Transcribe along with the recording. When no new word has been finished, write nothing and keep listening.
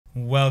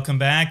Welcome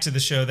back to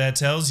the show that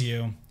tells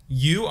you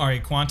you are a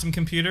quantum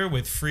computer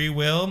with free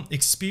will,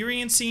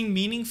 experiencing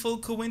meaningful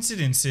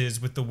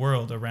coincidences with the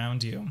world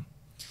around you.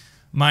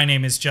 My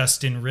name is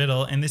Justin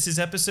Riddle, and this is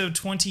episode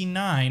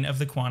 29 of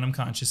the Quantum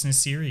Consciousness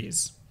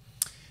series.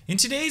 In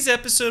today's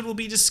episode, we'll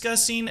be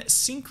discussing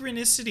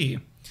synchronicity,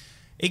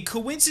 a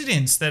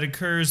coincidence that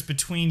occurs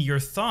between your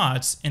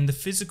thoughts and the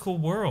physical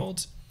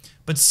world,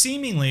 but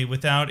seemingly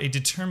without a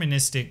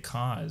deterministic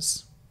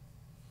cause.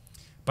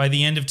 By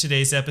the end of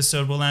today's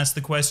episode, we'll ask the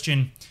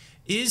question,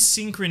 is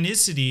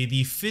synchronicity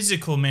the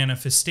physical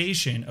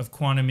manifestation of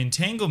quantum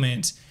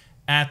entanglement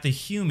at the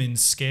human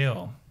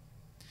scale?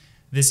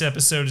 This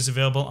episode is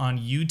available on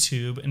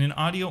YouTube, and an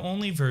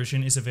audio-only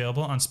version is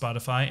available on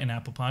Spotify and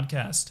Apple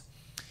Podcast.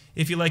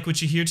 If you like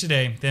what you hear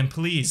today, then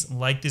please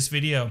like this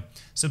video,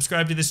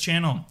 subscribe to this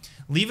channel,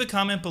 leave a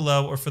comment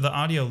below, or for the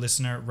audio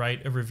listener,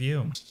 write a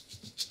review.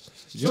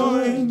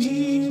 Join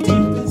me deep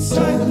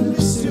inside the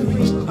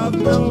mystery of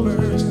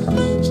numbers.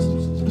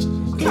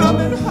 Come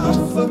and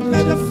huff a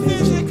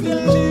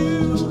metaphysical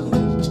new.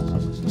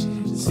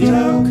 See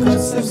how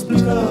concepts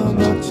become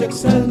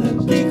objects and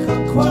then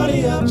become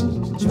qualia.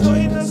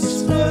 Join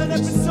us for an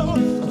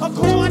episode of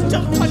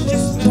Quantum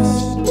Consciousness.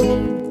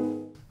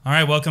 All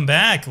right, welcome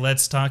back.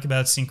 Let's talk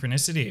about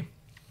synchronicity.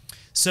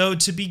 So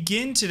to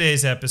begin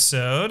today's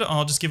episode,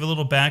 I'll just give a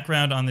little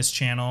background on this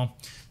channel.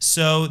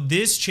 So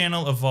this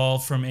channel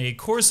evolved from a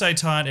course I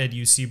taught at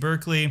UC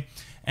Berkeley,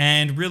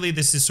 and really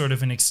this is sort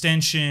of an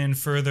extension,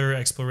 further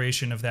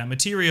exploration of that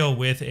material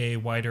with a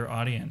wider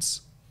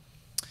audience.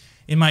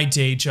 In my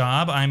day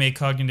job, I'm a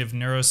cognitive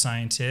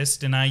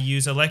neuroscientist, and I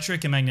use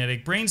electric and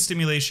magnetic brain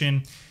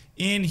stimulation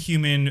in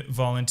human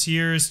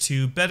volunteers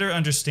to better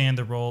understand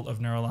the role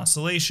of neural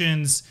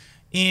oscillations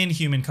in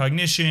human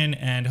cognition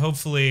and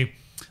hopefully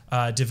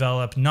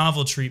develop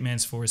novel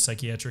treatments for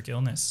psychiatric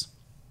illness.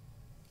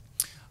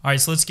 All right,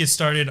 so let's get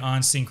started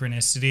on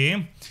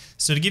synchronicity.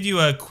 So to give you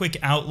a quick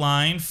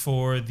outline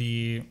for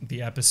the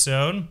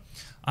episode,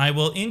 I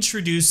will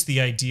introduce the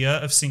idea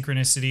of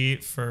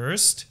synchronicity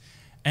first,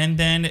 and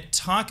then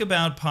talk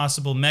about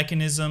possible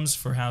mechanisms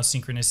for how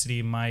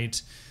synchronicity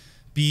might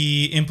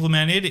be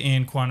implemented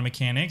in quantum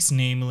mechanics,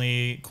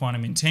 namely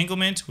quantum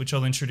entanglement, which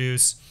I'll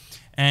introduce,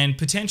 and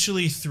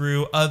potentially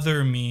through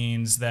other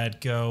means that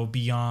go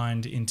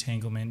beyond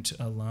entanglement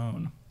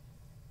alone.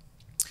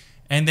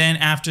 And then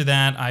after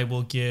that, I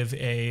will give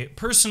a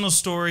personal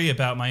story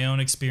about my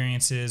own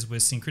experiences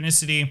with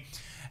synchronicity,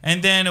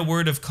 and then a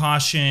word of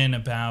caution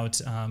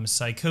about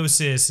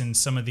psychosis and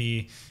some of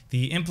the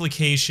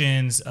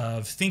implications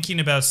of thinking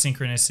about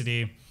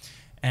synchronicity,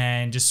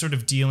 and just sort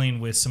of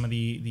dealing with some of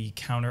the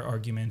counter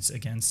arguments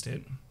against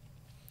it.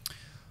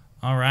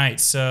 All right,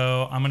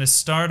 so I'm going to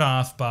start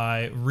off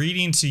by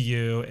reading to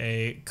you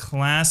a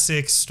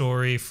classic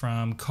story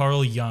from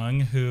Carl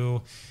Jung,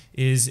 who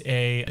is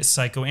a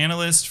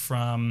psychoanalyst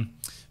from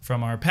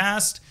our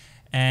past,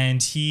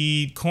 and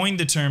he coined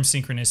the term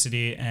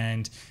synchronicity.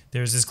 And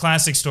there's this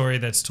classic story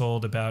that's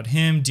told about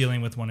him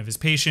dealing with one of his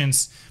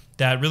patients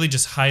that really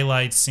just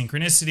highlights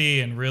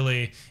synchronicity and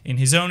really, in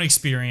his own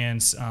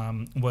experience,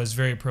 was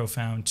very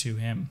profound to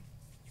him.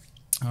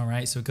 All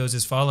right, so it goes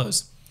as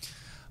follows.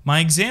 My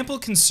example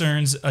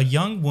concerns a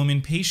young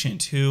woman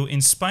patient who,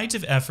 in spite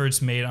of efforts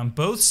made on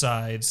both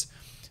sides,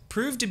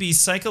 proved to be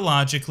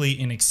psychologically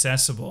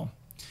inaccessible.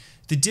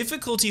 The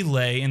difficulty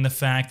lay in the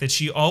fact that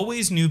she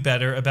always knew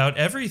better about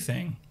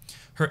everything.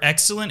 Her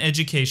excellent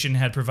education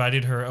had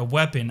provided her a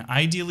weapon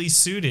ideally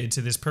suited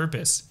to this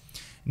purpose,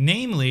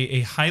 namely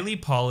a highly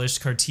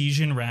polished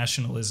Cartesian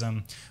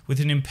rationalism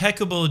with an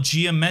impeccable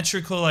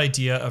geometrical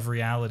idea of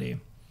reality.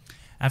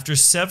 After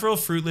several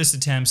fruitless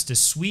attempts to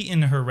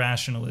sweeten her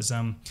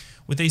rationalism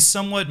with a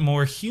somewhat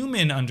more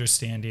human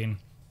understanding,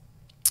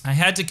 I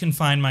had to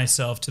confine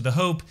myself to the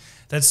hope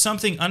that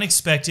something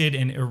unexpected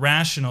and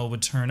irrational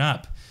would turn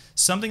up,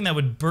 something that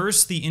would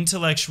burst the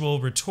intellectual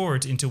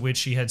retort into which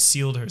she had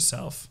sealed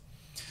herself.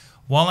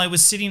 While I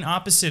was sitting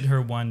opposite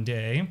her one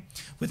day,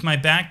 with my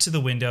back to the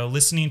window,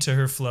 listening to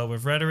her flow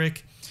of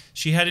rhetoric,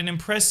 she had an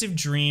impressive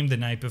dream the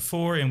night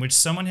before in which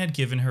someone had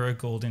given her a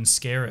golden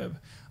scarab,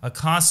 a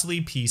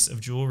costly piece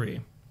of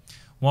jewelry.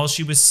 While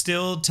she was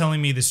still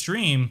telling me this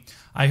dream,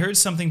 I heard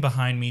something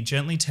behind me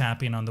gently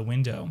tapping on the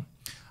window.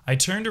 I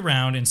turned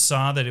around and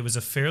saw that it was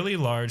a fairly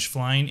large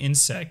flying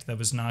insect that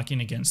was knocking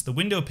against the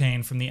window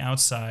pane from the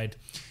outside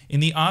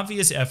in the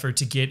obvious effort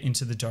to get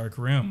into the dark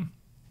room.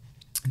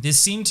 This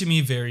seemed to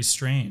me very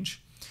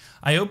strange.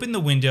 I opened the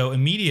window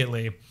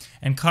immediately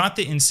and caught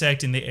the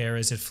insect in the air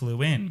as it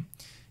flew in.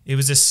 It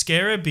was a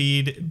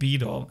scarabid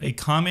beetle, a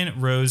common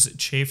rose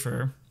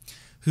chafer,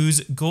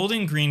 whose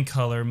golden green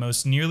color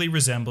most nearly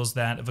resembles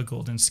that of a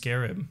golden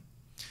scarab.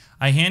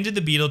 I handed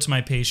the beetle to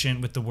my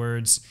patient with the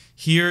words,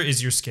 "Here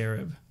is your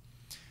scarab."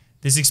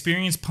 This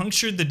experience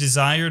punctured the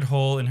desired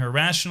hole in her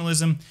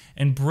rationalism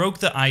and broke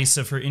the ice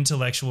of her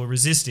intellectual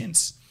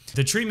resistance.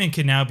 The treatment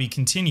can now be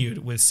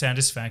continued with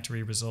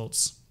satisfactory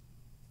results.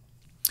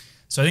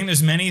 So I think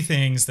there's many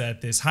things that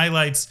this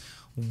highlights.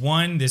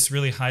 One, this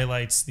really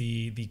highlights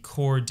the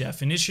core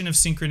definition of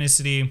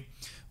synchronicity,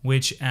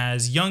 which,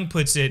 as Jung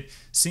puts it,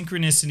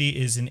 synchronicity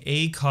is an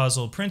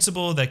acausal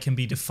principle that can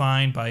be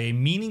defined by a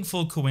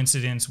meaningful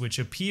coincidence which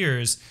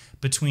appears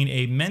between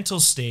a mental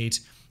state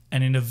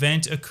and an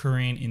event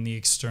occurring in the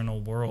external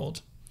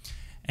world.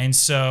 And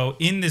so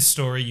in this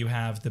story, you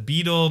have the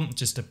beetle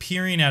just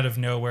appearing out of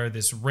nowhere,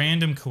 this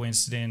random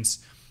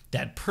coincidence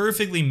that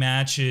perfectly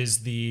matches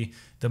the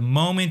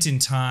moment in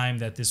time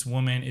that this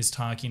woman is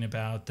talking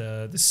about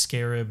the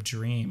scarab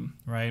dream,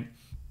 right?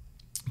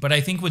 But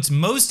I think what's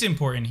most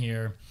important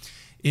here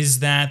is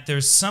that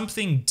there's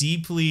something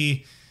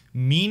deeply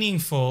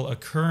meaningful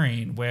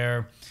occurring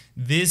where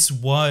this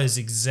was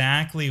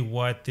exactly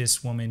what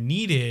this woman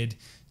needed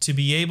to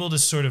be able to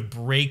sort of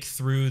break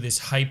through this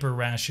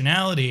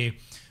hyper-rationality,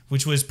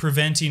 which was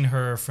preventing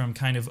her from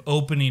kind of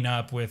opening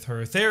up with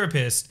her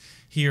therapist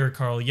here,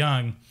 Carl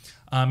Jung,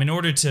 in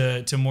order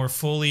to more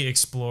fully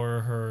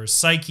explore her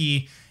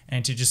psyche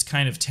and to just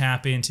kind of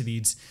tap into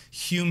these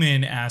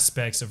human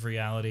aspects of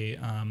reality,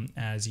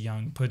 as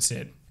Jung puts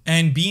it.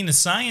 And being a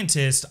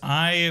scientist,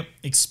 I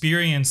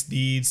experience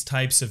these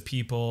types of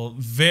people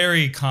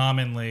very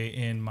commonly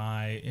in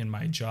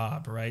my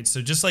job, right?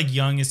 So just like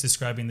Jung is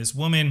describing this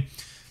woman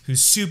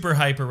who's super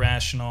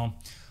hyper-rational,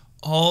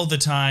 all the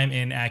time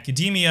in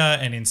academia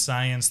and in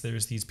science,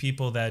 there's these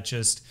people that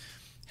just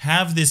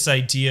have this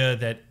idea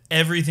that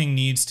everything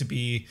needs to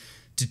be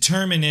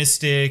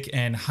deterministic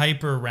and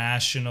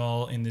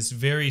hyper-rational in this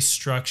very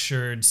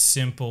structured,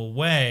 simple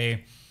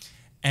way.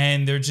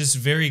 And they're just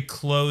very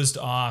closed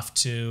off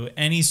to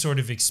any sort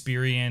of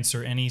experience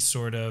or any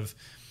sort of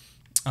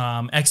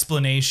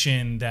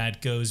explanation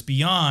that goes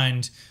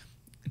beyond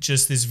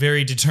just this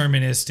very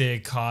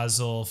deterministic,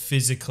 causal,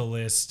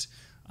 physicalist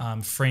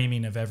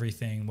framing of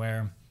everything,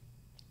 where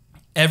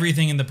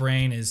everything in the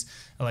brain is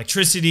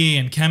electricity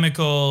and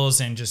chemicals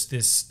and just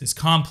this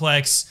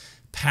complex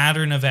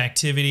pattern of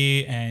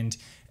activity, and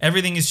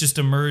everything is just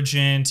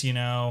emergent, you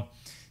know.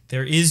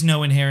 There is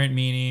no inherent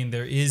meaning.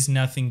 There is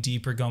nothing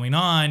deeper going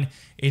on.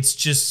 It's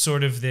just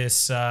sort of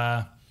this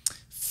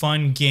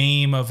fun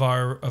game of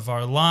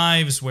our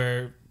lives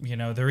where, you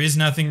know, there is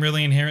nothing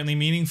really inherently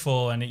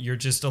meaningful, and you're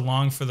just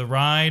along for the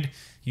ride.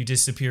 You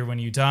disappear when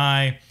you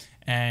die,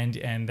 and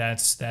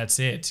that's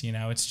it. You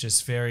know, it's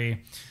just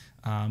very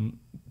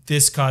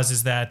this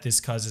causes that,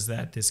 this causes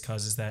that, this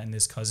causes that, and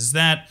this causes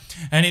that,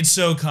 and it's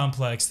so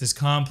complex. This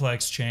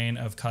complex chain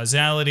of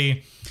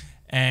causality.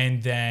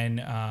 And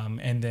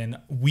then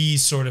we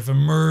sort of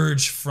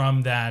emerge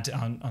from that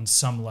on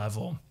some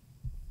level,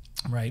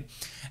 right?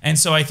 And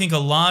so I think a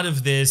lot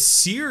of this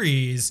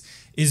series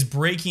is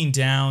breaking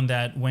down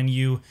that when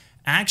you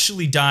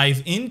actually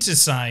dive into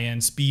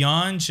science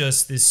beyond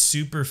just this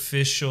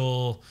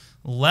superficial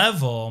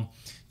level,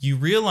 you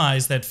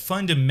realize that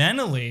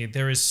fundamentally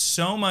there is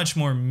so much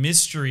more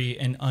mystery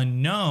and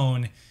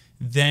unknown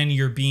than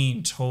you're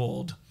being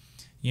told,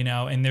 you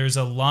know? And there's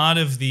a lot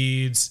of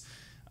these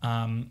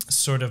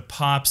sort of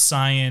pop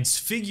science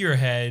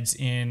figureheads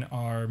in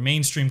our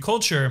mainstream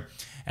culture,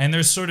 and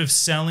they're sort of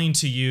selling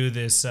to you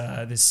this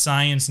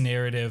science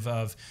narrative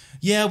of,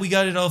 yeah, we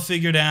got it all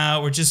figured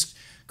out. We're just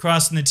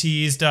crossing the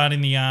T's,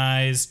 dotting the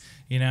I's.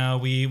 You know,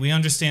 we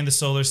understand the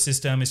solar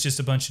system. It's just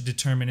a bunch of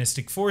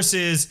deterministic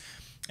forces,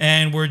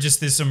 and we're just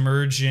this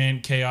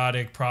emergent,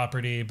 chaotic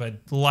property. But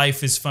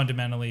life is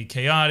fundamentally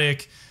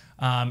chaotic,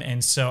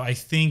 and so I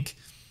think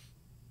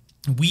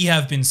we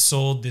have been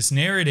sold this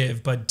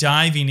narrative, but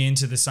diving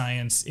into the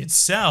science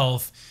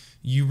itself,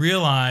 you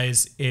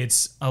realize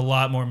it's a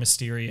lot more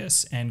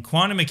mysterious. And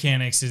quantum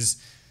mechanics is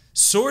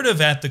sort of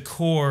at the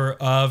core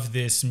of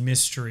this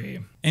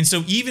mystery. And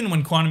so even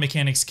when quantum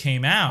mechanics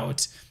came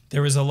out,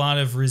 there was a lot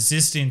of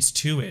resistance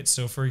to it.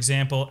 So for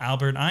example,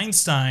 Albert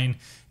Einstein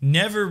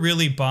never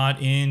really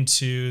bought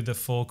into the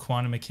full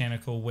quantum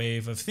mechanical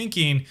wave of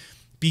thinking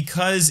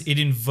because it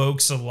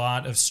invokes a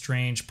lot of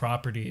strange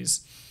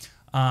properties.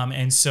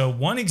 And so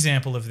one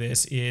example of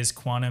this is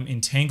quantum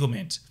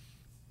entanglement.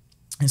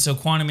 And so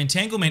quantum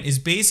entanglement is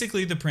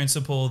basically the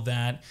principle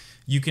that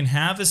you can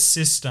have a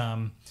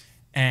system,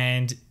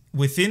 and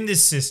within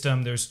this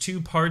system, there's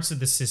two parts of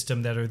the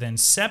system that are then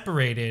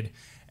separated.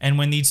 And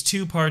when these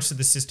two parts of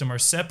the system are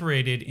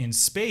separated in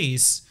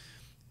space,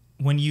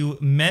 when you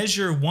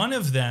measure one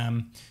of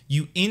them,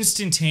 you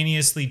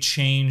instantaneously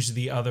change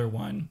the other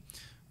one,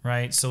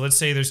 right? So let's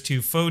say there's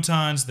two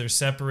photons, they're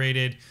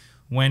separated.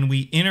 When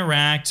we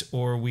interact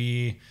or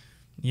we,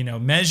 you know,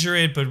 measure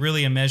it, but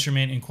really a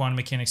measurement in quantum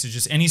mechanics is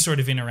just any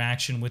sort of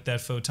interaction with that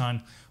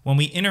photon. When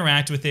we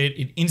interact with it,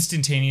 it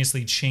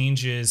instantaneously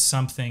changes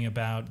something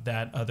about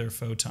that other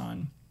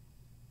photon.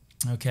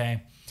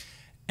 Okay.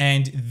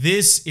 And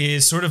this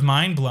is sort of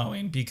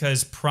mind-blowing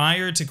because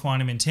prior to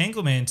quantum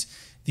entanglement,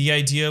 the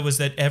idea was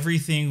that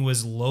everything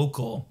was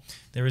local.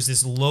 There was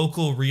this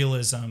local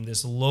realism,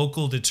 this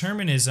local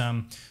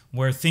determinism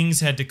where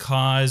things had to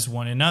cause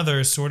one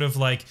another, sort of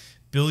like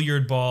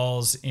billiard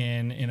balls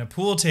in a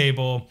pool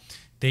table.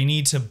 They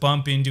need to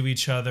bump into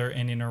each other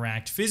and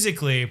interact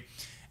physically.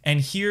 And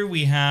here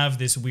we have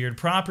this weird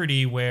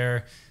property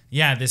where,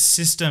 yeah, this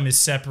system is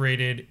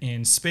separated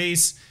in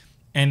space,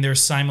 and they're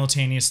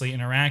simultaneously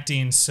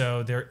interacting,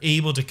 so they're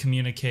able to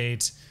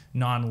communicate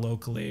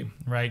non-locally,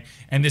 right?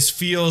 And this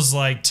feels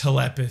like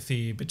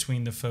telepathy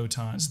between the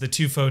photons. The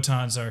two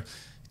photons are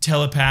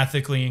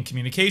telepathically in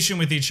communication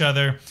with each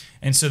other,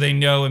 and so they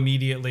know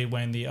immediately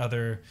when the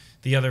other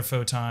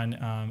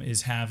photon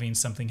is having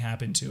something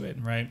happen to it,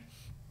 right?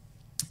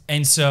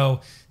 And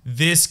so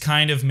this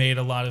kind of made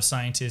a lot of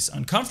scientists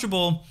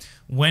uncomfortable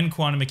when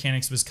quantum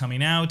mechanics was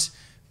coming out,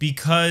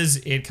 because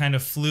it kind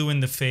of flew in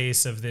the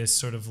face of this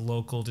sort of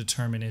local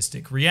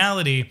deterministic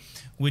reality,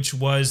 which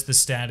was the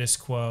status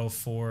quo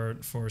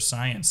for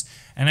science.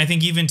 And I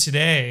think even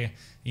today,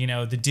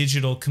 the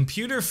digital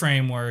computer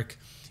framework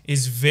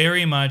is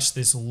very much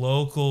this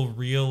local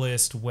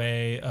realist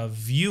way of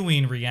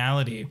viewing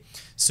reality.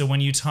 So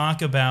when you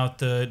talk about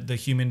the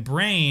human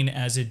brain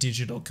as a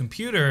digital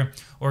computer,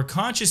 or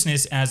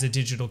consciousness as a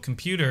digital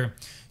computer,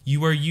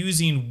 you are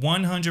using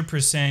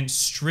 100%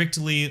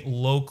 strictly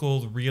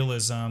local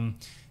realism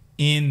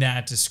in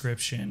that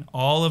description.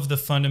 All of the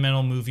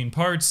fundamental moving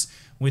parts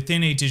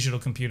within a digital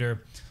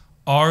computer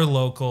are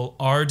local,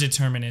 are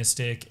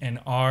deterministic, and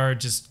are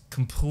just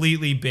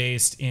completely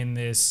based in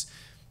this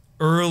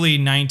early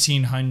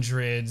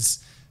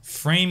 1900s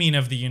framing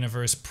of the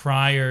universe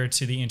prior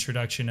to the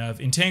introduction of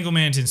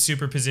entanglement and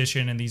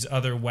superposition and these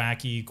other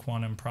wacky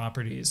quantum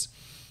properties.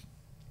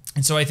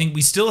 And so I think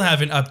we still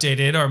haven't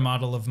updated our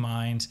model of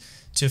mind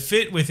to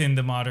fit within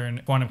the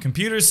modern quantum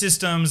computer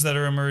systems that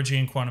are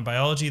emerging, quantum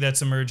biology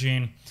that's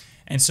emerging.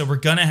 And so we're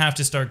going to have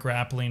to start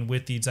grappling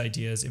with these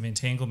ideas of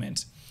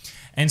entanglement.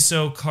 And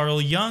so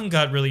Carl Jung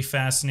got really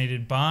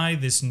fascinated by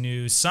this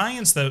new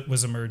science that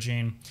was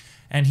emerging,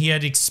 and he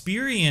had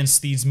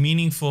experienced these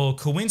meaningful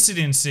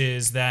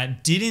coincidences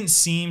that didn't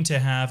seem to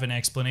have an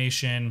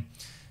explanation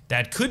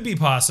that could be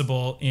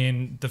possible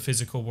in the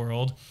physical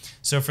world.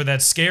 So for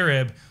that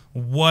scarab,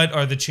 what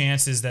are the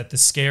chances that the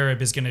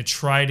scarab is going to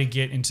try to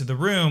get into the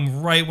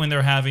room right when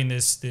they're having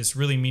this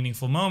really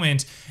meaningful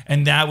moment?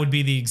 And that would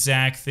be the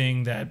exact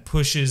thing that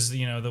pushes,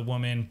 the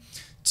woman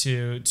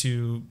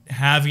to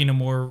having a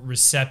more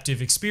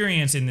receptive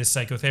experience in this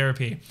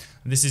psychotherapy.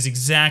 This is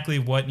exactly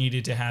what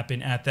needed to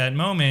happen at that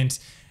moment.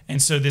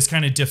 And so this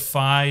kind of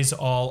defies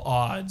all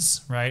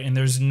odds, right? And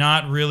there's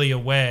not really a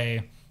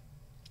way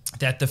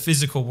that the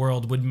physical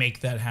world would make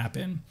that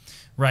happen,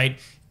 right?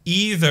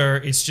 Either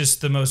it's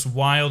just the most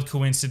wild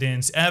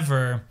coincidence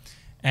ever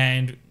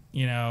and,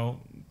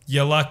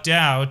 you lucked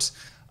out,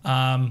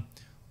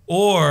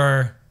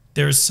 or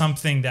there's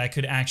something that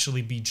could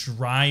actually be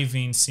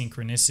driving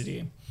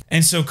synchronicity.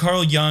 And so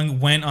Carl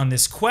Jung went on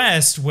this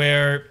quest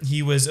where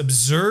he was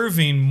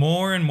observing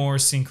more and more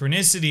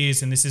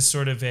synchronicities, and this is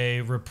sort of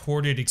a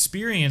reported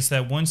experience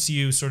that once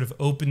you sort of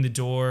open the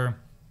door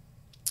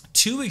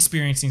to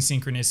experiencing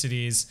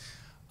synchronicities,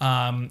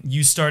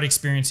 you start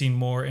experiencing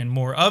more and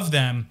more of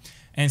them.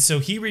 And so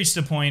he reached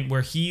a point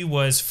where he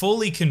was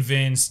fully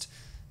convinced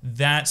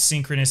that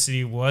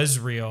synchronicity was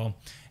real.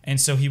 And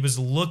so he was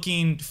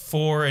looking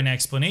for an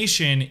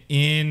explanation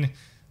in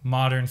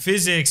modern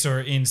physics or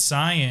in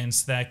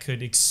science that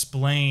could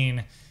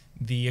explain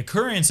the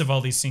occurrence of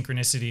all these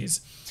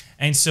synchronicities.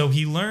 And so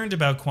he learned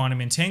about quantum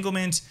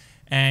entanglement,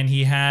 and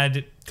he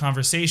had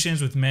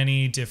conversations with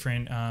many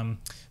different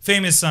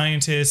famous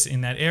scientists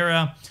in that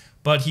era.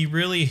 But he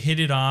really hit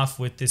it off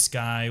with this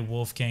guy,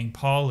 Wolfgang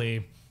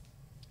Pauli.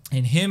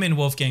 And him and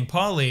Wolfgang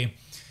Pauli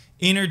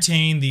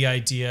entertained the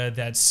idea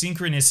that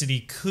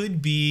synchronicity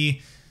could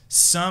be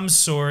some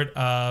sort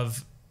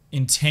of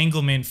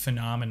entanglement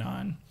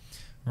phenomenon,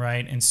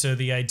 right? And so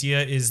the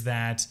idea is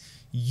that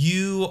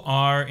you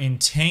are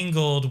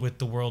entangled with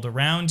the world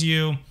around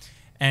you.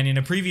 And in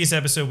a previous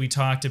episode, we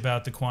talked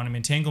about the quantum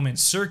entanglement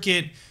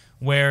circuit,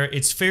 where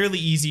it's fairly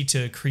easy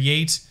to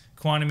create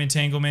quantum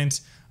entanglement.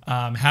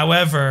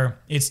 However,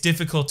 it's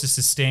difficult to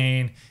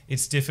sustain,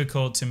 it's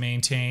difficult to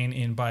maintain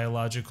in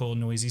biological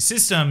noisy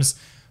systems.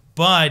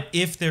 But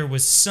if there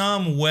was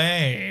some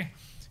way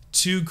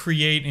to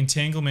create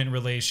entanglement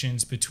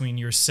relations between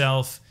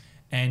yourself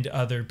and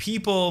other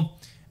people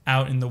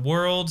out in the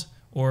world,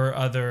 or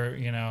other,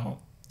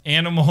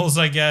 animals,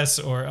 I guess,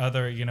 or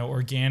other,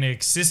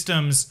 organic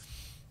systems,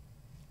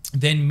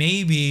 then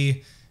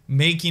maybe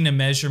making a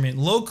measurement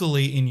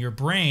locally in your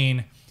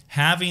brain,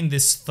 having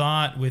this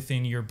thought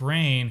within your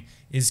brain,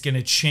 is going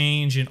to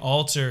change and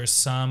alter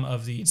some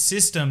of the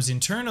systems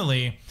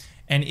internally.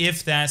 And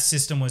if that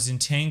system was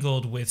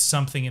entangled with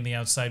something in the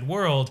outside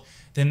world,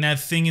 then that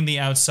thing in the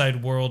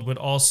outside world would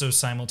also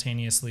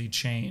simultaneously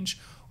change,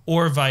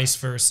 or vice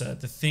versa.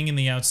 The thing in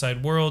the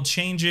outside world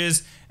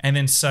changes, and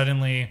then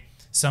suddenly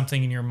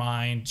something in your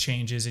mind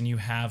changes, and you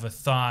have a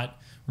thought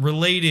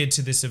related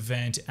to this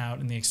event out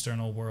in the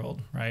external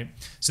world, right?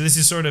 So this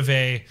is sort of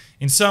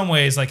in some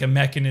ways, like a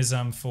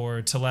mechanism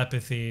for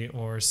telepathy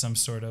or some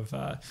sort of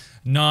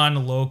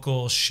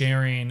non-local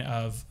sharing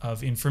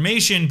of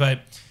information,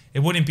 but it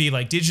wouldn't be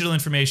like digital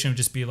information. It would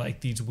just be like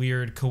these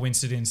weird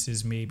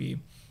coincidences maybe.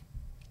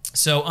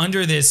 So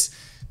under this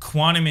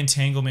quantum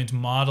entanglement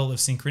model of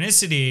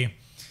synchronicity,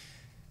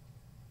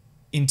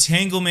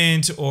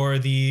 entanglement or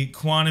the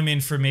quantum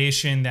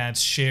information that's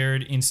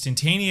shared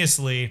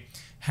instantaneously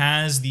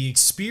has the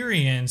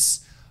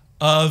experience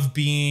of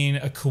being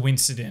a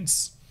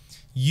coincidence.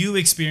 You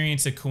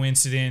experience a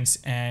coincidence,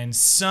 and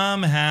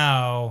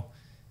somehow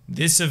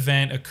this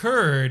event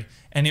occurred,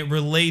 and it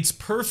relates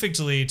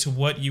perfectly to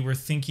what you were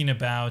thinking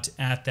about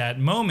at that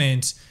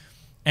moment,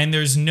 and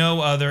there's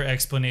no other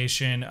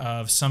explanation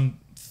of some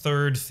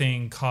third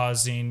thing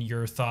causing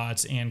your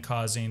thoughts and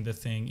causing the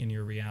thing in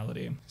your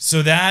reality.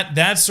 So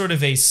that's sort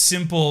of a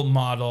simple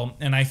model,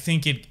 and I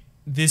think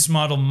this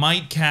model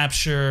might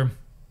capture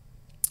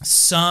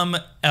some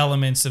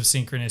elements of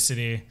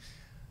synchronicity.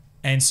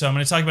 And so I'm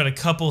going to talk about a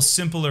couple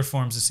simpler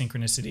forms of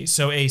synchronicity.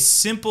 So a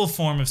simple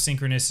form of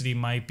synchronicity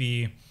might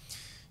be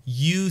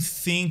you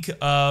think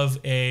of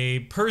a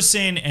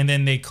person and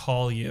then they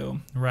call you,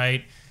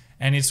 right?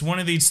 And it's one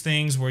of these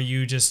things where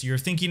you're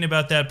thinking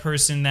about that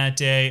person that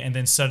day and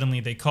then suddenly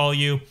they call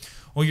you,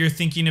 or you're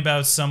thinking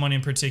about someone in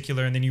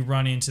particular and then you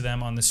run into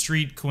them on the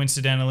street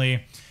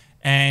coincidentally.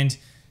 And,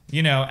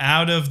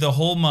 out of the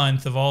whole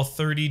month, of all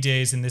 30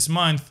 days in this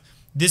month,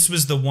 this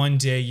was the one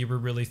day you were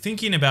really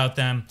thinking about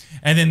them.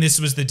 And then this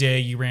was the day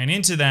you ran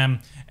into them,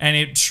 and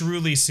it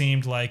truly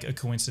seemed like a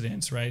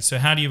coincidence, right? So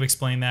how do you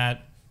explain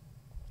that?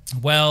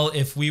 Well,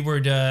 if we were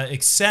to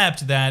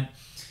accept that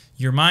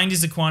your mind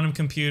is a quantum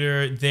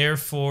computer,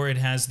 therefore it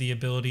has the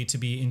ability to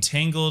be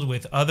entangled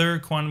with other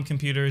quantum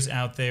computers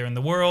out there in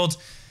the world,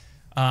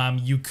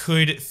 you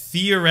could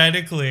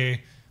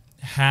theoretically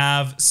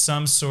have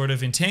some sort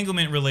of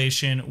entanglement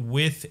relation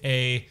with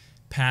a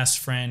past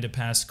friend, a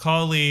past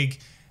colleague,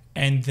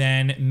 and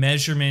then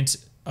measurement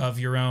of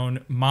your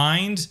own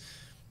mind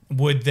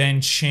would then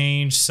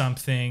change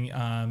something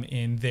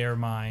in their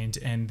mind,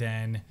 and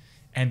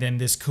then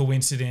this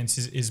coincidence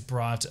is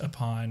brought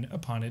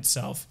upon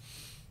itself.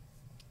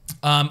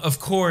 Of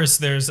course,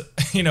 there's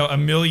a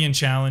million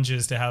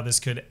challenges to how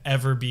this could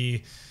ever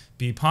be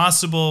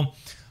possible.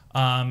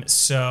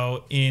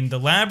 So in the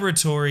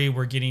laboratory,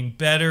 we're getting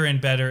better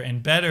and better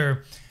and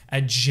better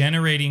at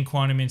generating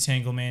quantum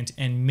entanglement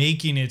and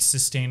making it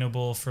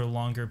sustainable for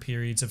longer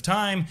periods of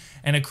time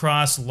and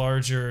across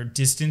larger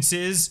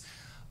distances.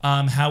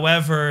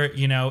 However,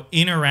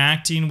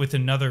 interacting with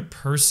another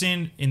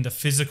person in the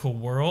physical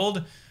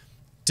world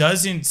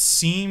doesn't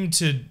seem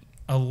to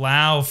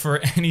allow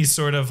for any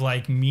sort of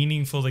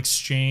meaningful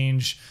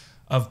exchange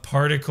of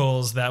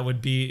particles that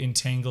would be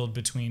entangled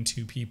between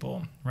two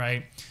people,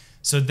 right?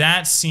 So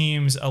that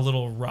seems a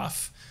little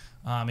rough.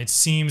 It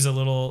seems a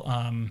little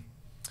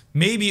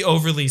maybe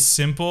overly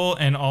simple,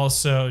 and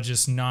also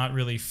just not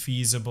really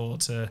feasible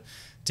to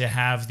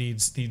have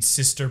these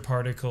sister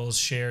particles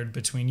shared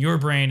between your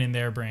brain and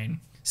their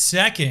brain.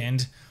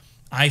 Second,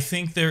 I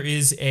think there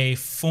is a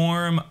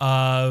form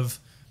of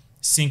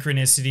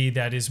synchronicity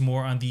that is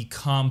more on the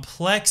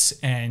complex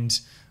end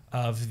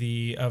of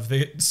the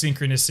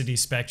synchronicity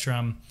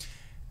spectrum,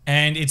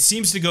 and it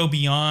seems to go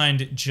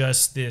beyond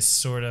just this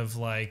sort of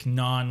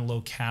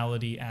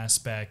non-locality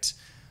aspect,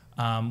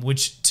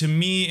 which to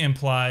me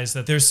implies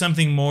that there's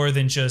something more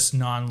than just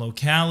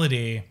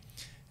non-locality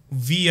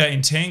via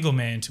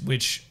entanglement,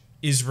 which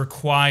is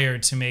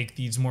required to make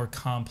these more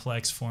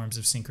complex forms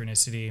of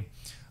synchronicity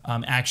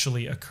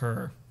actually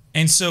occur.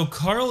 And so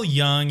Carl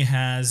Jung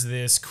has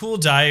this cool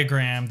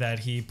diagram that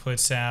he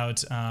puts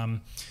out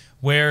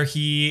where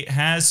he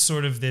has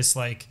sort of this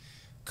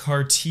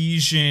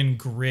Cartesian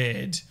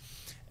grid.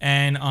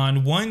 And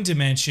on one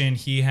dimension,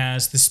 he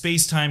has the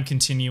space-time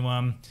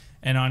continuum,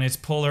 and on its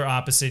polar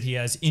opposite, he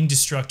has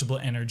indestructible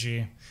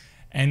energy.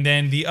 And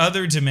then the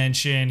other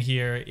dimension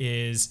here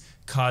is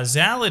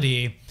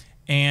causality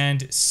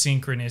and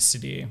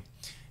synchronicity.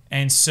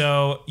 And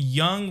so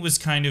Jung was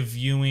kind of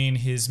viewing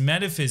his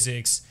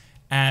metaphysics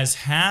as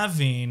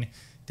having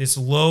this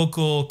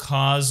local,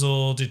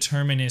 causal,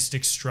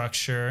 deterministic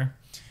structure.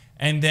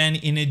 And then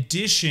in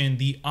addition,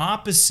 the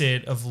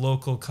opposite of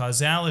local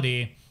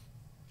causality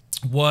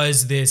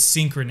was this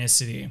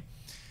synchronicity.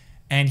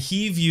 And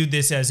he viewed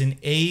this as an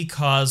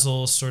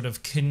acausal sort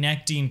of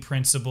connecting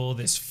principle,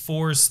 this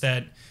force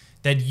that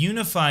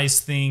unifies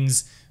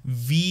things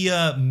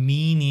via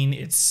meaning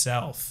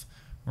itself,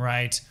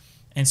 right?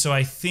 And so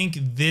I think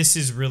this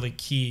is really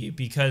key,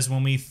 because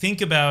when we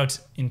think about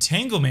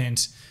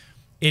entanglement,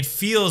 it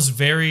feels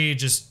very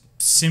just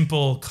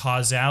simple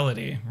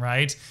causality,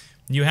 right?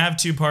 You have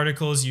two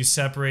particles, you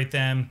separate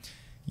them.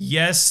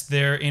 Yes,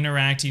 they're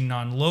interacting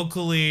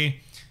non-locally.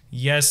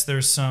 Yes,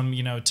 there's some,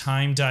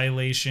 time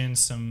dilation,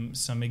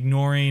 some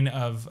ignoring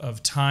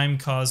of time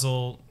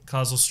causal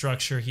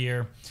structure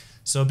here.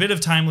 So a bit of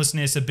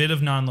timelessness, a bit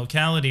of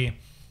non-locality,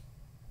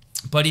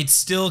 but it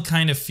still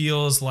kind of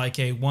feels like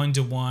a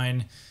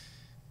one-to-one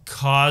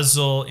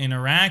causal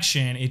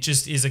interaction. It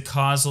just is a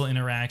causal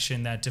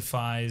interaction that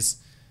defies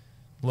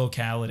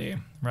locality,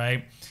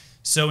 right?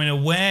 So in a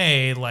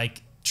way,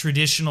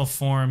 traditional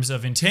forms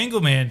of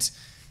entanglement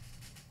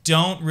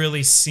don't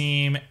really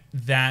seem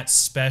that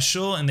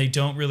special, and they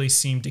don't really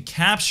seem to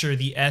capture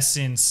the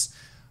essence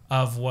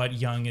of what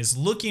Jung is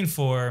looking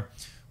for,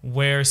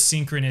 where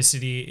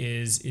synchronicity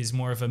is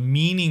more of a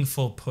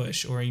meaningful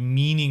push or a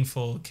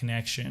meaningful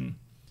connection.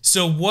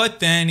 So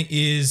what then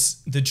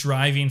is the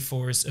driving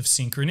force of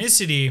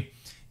synchronicity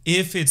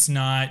if it's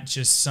not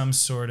just some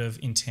sort of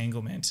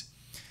entanglement?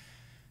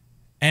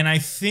 And I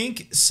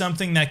think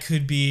something that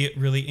could be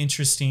really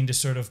interesting to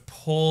sort of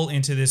pull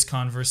into this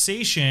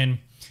conversation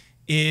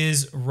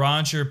is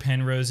Roger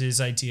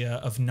Penrose's idea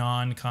of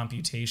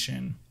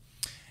non-computation.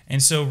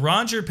 And so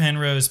Roger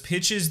Penrose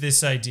pitches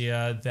this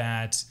idea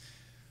that,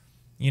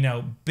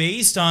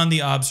 based on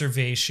the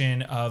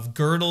observation of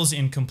Gödel's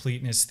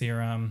incompleteness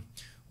theorem,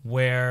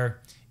 where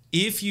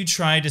if you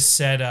try to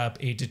set up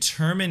a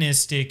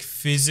deterministic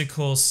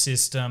physical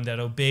system that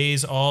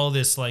obeys all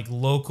this like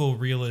local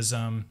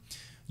realism,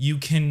 you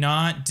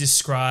cannot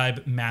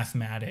describe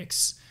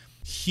mathematics.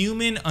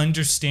 Human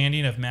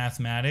understanding of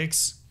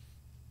mathematics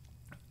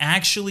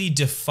actually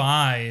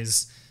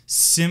defies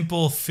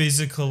simple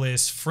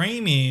physicalist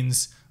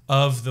framings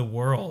of the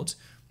world.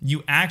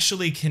 You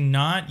actually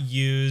cannot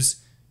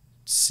use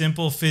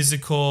simple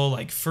physical,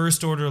 like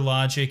first order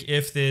logic,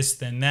 if this,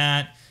 then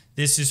that,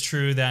 this is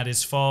true, that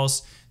is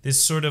false.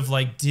 This sort of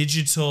like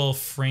digital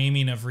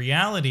framing of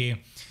reality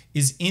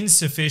is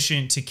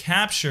insufficient to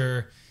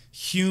capture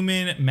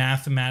human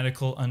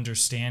mathematical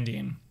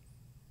understanding.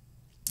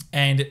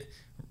 And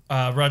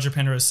Roger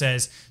Penrose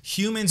says,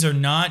 humans are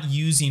not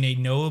using a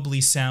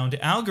knowably sound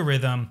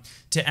algorithm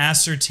to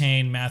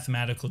ascertain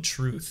mathematical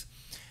truth.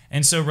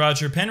 And so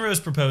Roger Penrose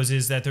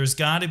proposes that there's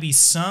got to be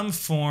some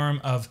form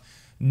of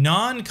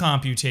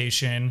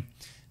non-computation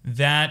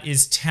that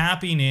is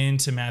tapping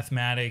into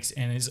mathematics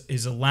and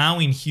is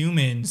allowing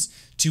humans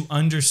to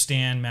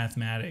understand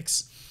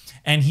mathematics.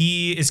 And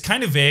he is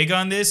kind of vague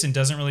on this and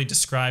doesn't really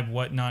describe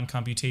what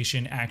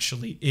non-computation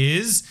actually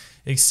is,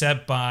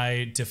 except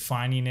by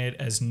defining it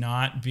as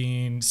not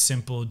being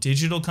simple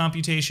digital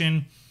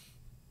computation.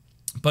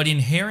 But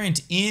inherent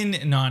in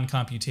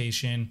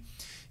non-computation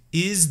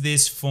is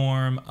this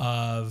form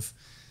of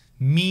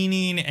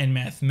meaning and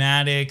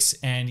mathematics,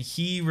 and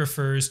he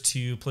refers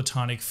to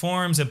Platonic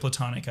forms and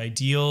Platonic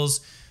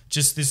ideals,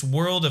 just this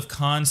world of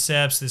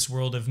concepts, this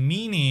world of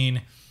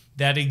meaning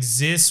that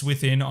exists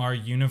within our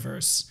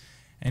universe.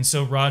 And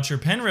so Roger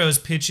Penrose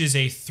pitches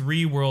a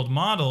three-world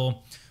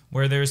model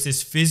where there's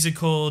this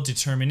physical,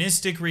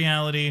 deterministic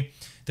reality,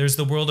 there's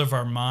the world of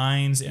our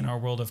minds and our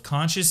world of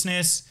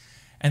consciousness,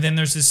 and then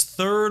there's this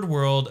third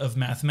world of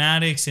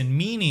mathematics and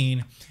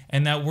meaning,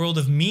 and that world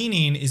of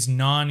meaning is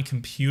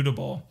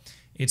non-computable.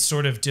 It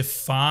sort of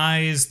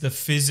defies the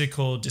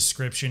physical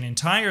description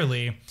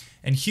entirely,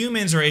 and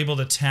humans are able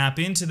to tap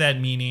into that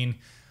meaning,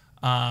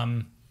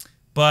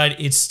 but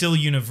it's still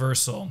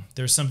universal.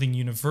 There's something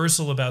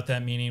universal about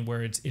that meaning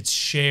where it's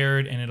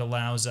shared, and it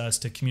allows us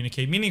to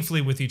communicate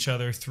meaningfully with each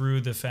other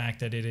through the fact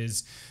that it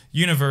is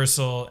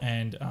universal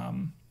and,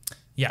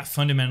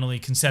 fundamentally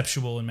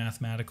conceptual and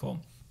mathematical.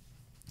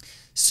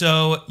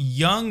 So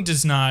Jung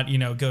does not,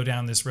 go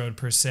down this road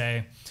per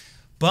se.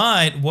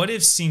 But what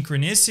if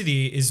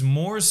synchronicity is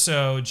more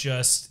so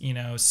just,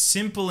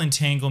 simple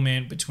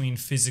entanglement between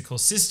physical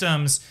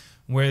systems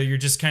where you're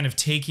just kind of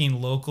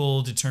taking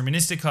local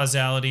deterministic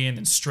causality and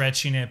then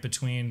stretching it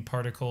between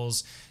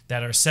particles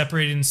that are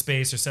separated in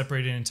space or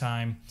separated in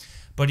time.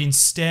 But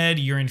instead,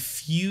 you're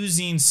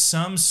infusing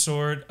some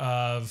sort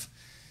of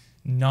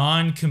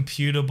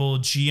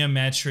non-computable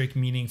geometric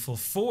meaningful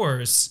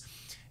force,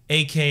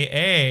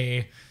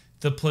 aka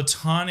the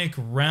Platonic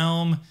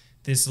realm,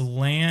 this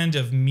land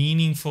of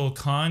meaningful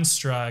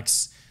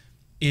constructs,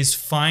 is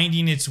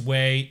finding its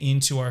way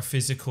into our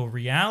physical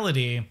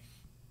reality.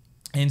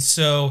 And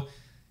so,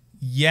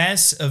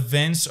 yes,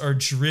 events are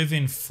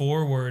driven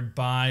forward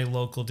by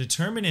local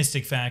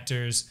deterministic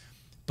factors,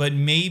 but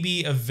maybe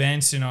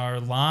events in our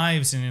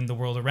lives and in the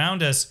world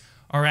around us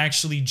are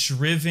actually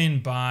driven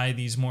by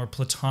these more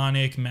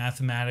Platonic,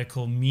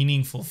 mathematical,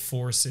 meaningful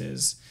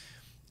forces.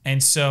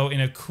 And so,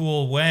 in a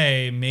cool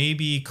way,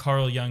 maybe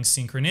Carl Jung's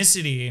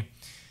synchronicity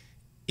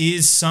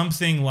is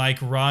something like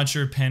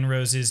Roger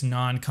Penrose's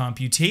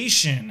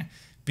non-computation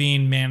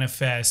being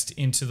manifest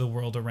into the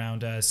world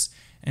around us.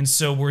 And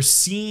so we're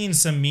seeing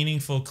some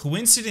meaningful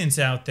coincidence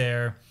out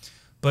there,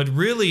 but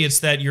really it's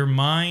that your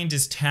mind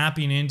is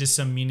tapping into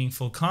some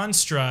meaningful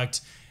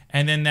construct,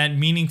 and then that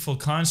meaningful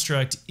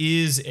construct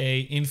is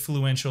a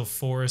influential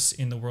force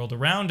in the world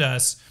around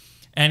us,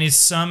 and is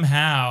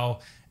somehow,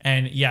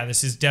 and yeah,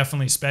 this is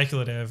definitely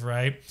speculative,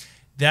 right?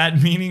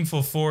 That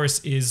meaningful force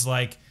is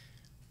like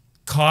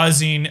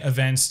causing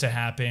events to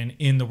happen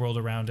in the world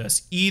around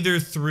us, either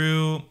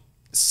through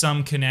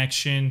some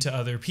connection to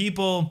other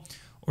people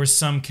or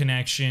some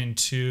connection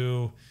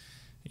to,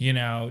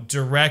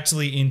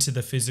 directly into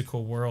the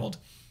physical world.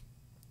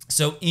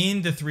 So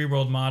in the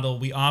three-world model,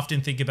 we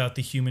often think about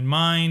the human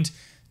mind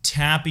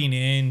tapping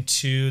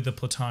into the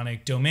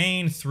Platonic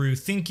domain through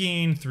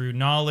thinking, through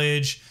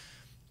knowledge,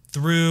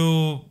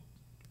 through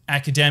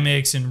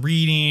academics and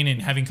reading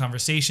and having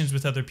conversations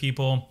with other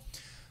people.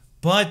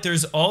 But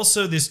there's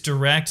also this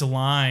direct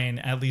line,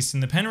 at least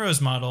in the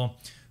Penrose model,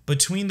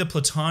 between the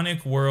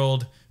Platonic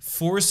world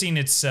forcing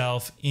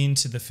itself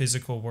into the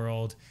physical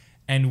world,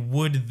 and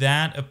would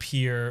that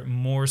appear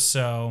more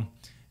so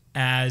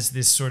as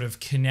this sort of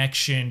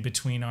connection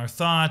between our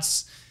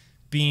thoughts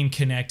being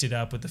connected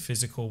up with the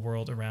physical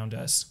world around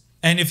us?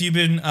 And if you've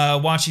been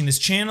watching this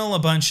channel a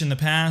bunch in the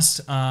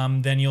past,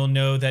 then you'll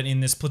know that in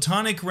this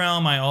Platonic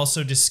realm, I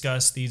also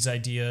discuss these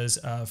ideas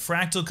of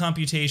fractal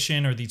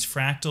computation, or these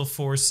fractal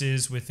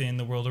forces within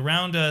the world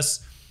around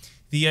us.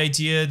 The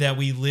idea that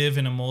we live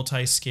in a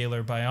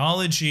multi-scalar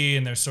biology,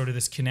 and there's sort of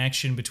this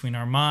connection between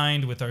our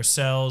mind, with our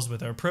cells,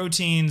 with our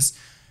proteins,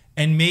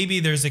 and maybe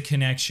there's a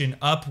connection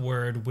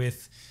upward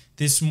with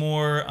this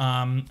more,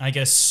 I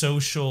guess,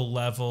 social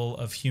level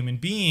of human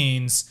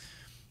beings.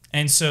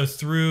 And so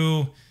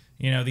through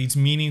these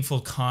meaningful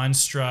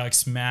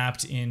constructs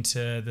mapped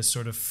into the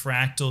sort of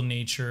fractal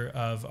nature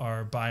of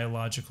our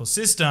biological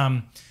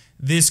system,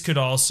 this could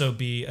also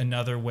be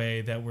another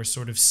way that we're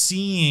sort of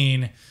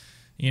seeing,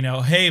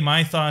 hey,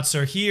 my thoughts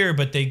are here,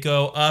 but they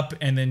go up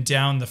and then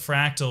down the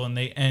fractal and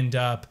they end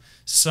up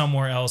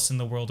somewhere else in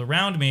the world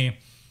around me.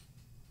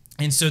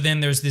 And so then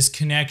there's this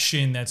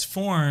connection that's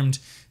formed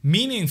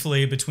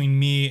meaningfully between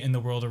me and the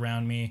world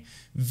around me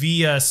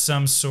via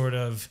some sort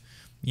of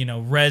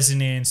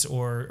resonance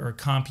or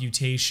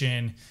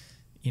computation,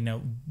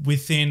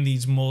 within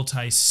these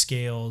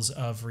multi-scales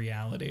of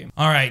reality.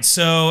 All right,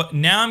 so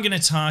now I'm going to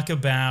talk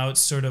about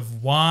sort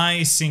of why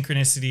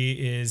synchronicity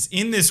is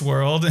in this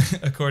world,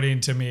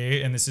 according to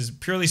me, and this is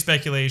purely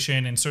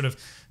speculation and sort of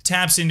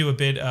taps into a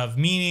bit of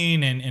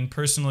meaning and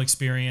personal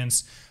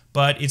experience,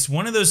 but it's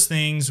one of those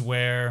things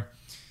where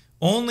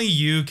only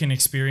you can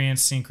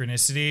experience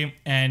synchronicity,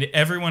 and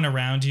everyone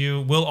around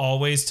you will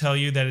always tell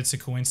you that it's a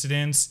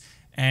coincidence.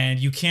 And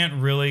you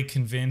can't really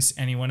convince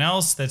anyone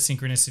else that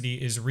synchronicity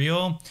is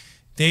real.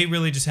 They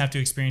really just have to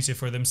experience it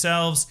for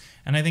themselves.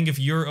 And I think if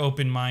you're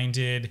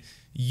open-minded,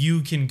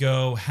 you can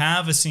go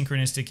have a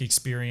synchronistic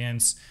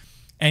experience,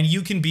 and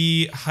you can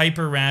be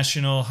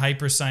hyper-rational,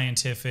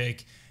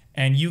 hyper-scientific,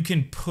 and you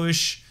can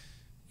push,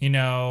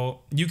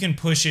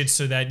 it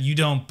so that you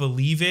don't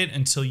believe it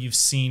until you've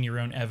seen your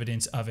own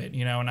evidence of it.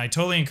 And I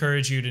totally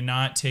encourage you to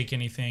not take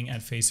anything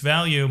at face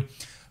value,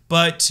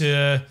 but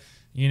to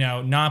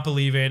not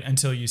believe it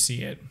until you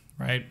see it,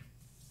 right?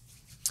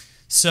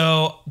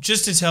 So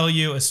just to tell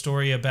you a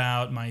story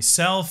about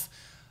myself,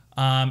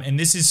 and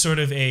this is sort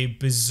of a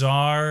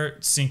bizarre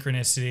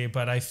synchronicity,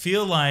 but I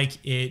feel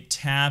like it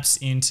taps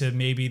into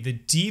maybe the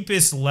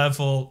deepest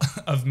level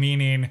of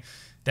meaning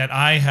that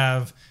I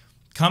have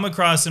come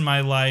across in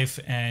my life,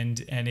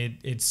 and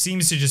it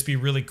seems to just be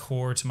really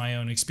core to my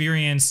own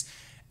experience.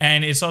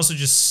 And it's also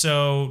just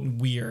so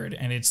weird,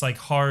 and it's like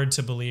hard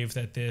to believe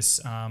that this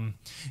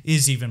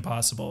is even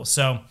possible.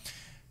 So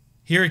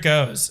here it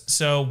goes.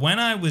 So when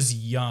I was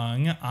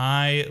young,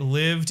 I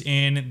lived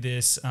in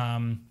this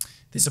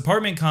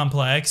apartment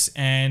complex,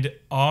 and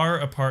our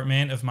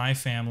apartment of my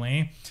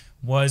family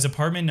was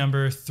apartment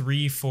number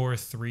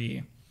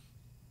 343.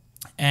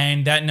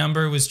 And that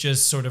number was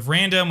just sort of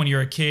random. When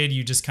you're a kid,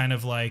 you just kind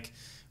of like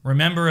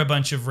remember a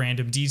bunch of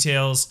random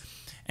details.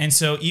 And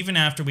so even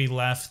after we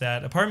left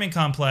that apartment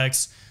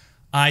complex,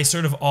 I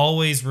sort of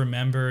always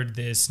remembered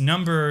this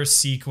number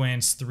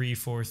sequence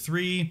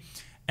 343.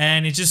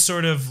 And it just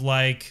sort of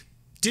like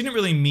didn't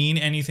really mean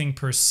anything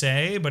per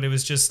se, but it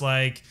was just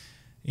like,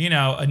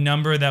 a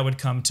number that would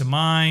come to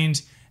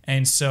mind.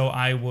 And so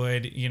I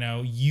would,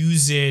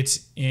 use it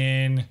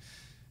in,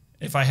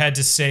 if I had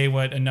to say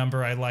what a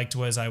number I liked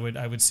was, I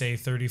would say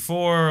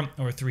 34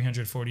 or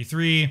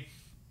 343.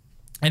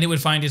 And it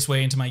would find its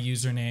way into my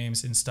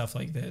usernames and stuff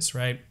like this,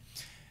 right?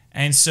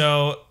 And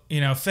so,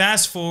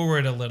 fast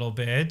forward a little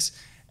bit,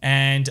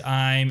 and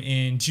I'm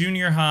in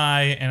junior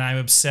high, and I'm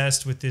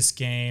obsessed with this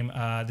game,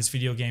 this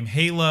video game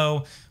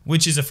Halo,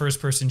 which is a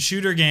first-person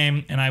shooter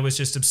game, and I was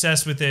just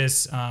obsessed with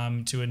this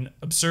to an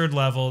absurd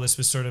level. This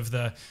was sort of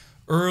the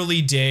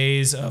early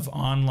days of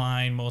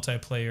online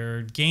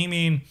multiplayer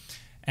gaming,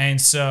 and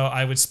so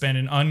I would spend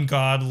an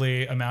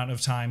ungodly amount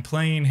of time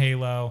playing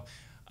Halo.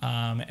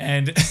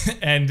 And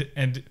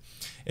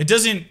it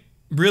doesn't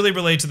really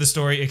relate to the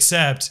story,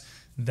 except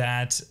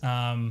that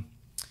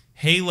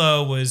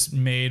Halo was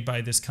made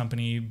by this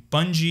company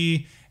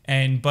Bungie,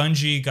 and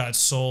Bungie got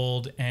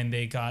sold and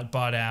they got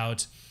bought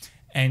out.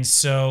 And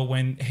so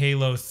when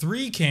Halo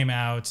 3 came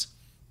out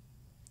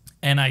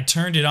and I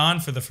turned it on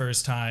for the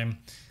first time,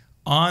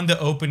 on the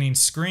opening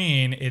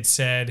screen it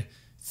said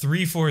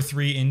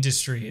 343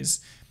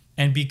 Industries.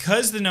 And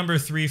because the number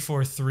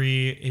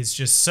 343 is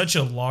just such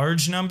a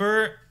large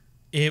number,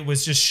 it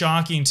was just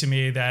shocking to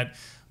me that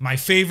my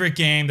favorite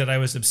game that I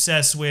was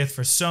obsessed with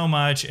for so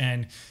much,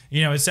 and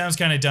it sounds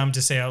kind of dumb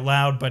to say out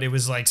loud, but it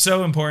was like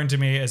so important to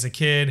me as a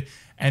kid.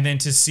 And then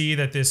to see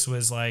that this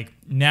was like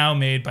now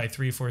made by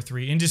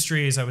 343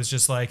 Industries, I was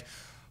just like,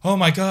 oh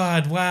my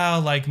God, wow,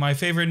 like my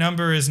favorite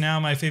number is now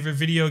my favorite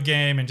video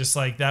game. And just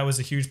like that was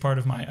a huge part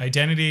of my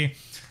identity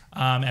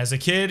as a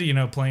kid,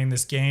 playing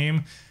this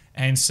game.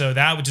 And so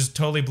that just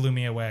totally blew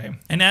me away.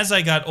 And as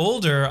I got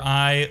older,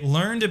 I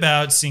learned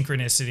about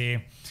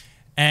synchronicity.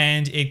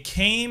 And it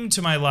came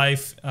to my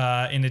life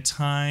in a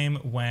time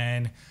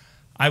when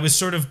I was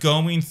sort of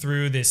going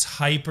through this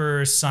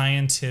hyper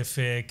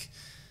scientific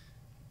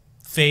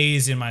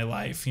phase in my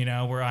life, you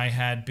know, where I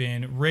had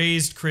been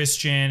raised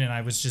Christian and I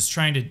was just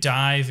trying to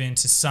dive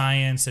into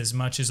science as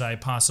much as I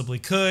possibly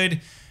could.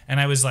 And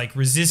I was like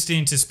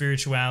resistant to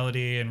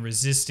spirituality and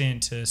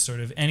resistant to sort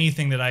of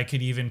anything that I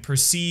could even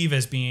perceive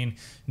as being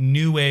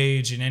new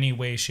age in any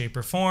way, shape,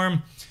 or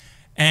form.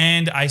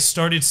 And I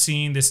started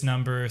seeing this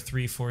number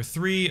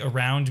 343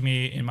 around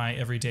me in my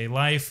everyday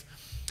life.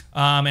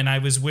 And I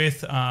was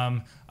with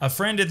a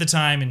friend at the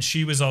time, and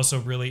she was also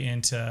really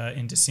into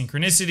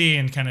synchronicity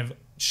and kind of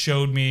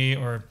showed me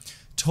or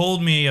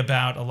told me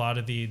about a lot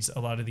of these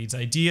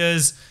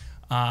ideas.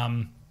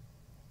 And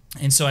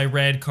so I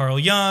read Carl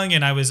Jung,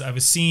 and I was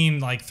seeing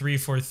like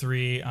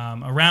 343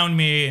 around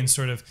me in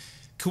sort of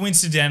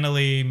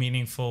coincidentally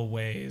meaningful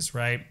ways,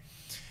 right?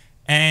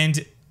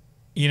 And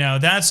you know,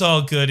 that's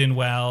all good and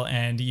well,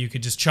 and you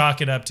could just chalk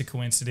it up to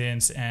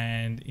coincidence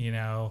and, you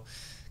know,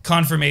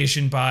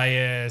 confirmation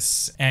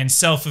bias and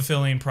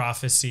self-fulfilling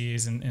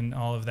prophecies and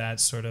all of that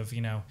sort of, you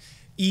know,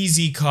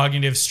 easy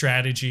cognitive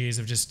strategies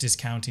of just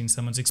discounting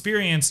someone's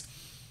experience.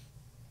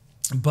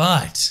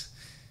 But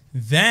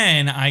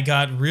then I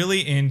got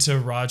really into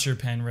Roger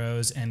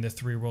Penrose and the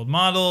three-world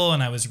model,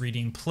 and I was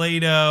reading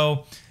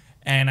Plato,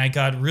 and I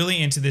got really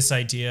into this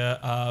idea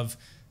of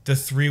the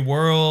three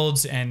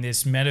worlds and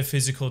this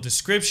metaphysical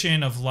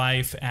description of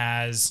life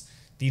as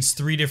these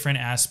three different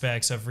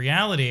aspects of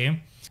reality.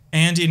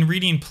 And in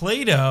reading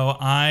Plato,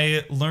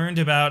 I learned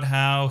about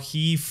how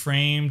he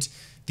framed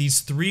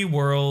these three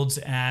worlds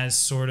as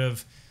sort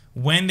of,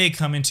 when they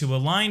come into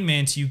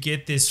alignment, you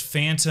get this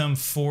phantom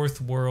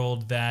fourth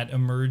world that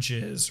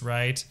emerges,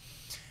 right?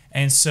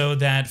 And so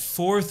that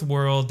fourth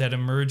world that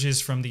emerges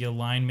from the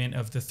alignment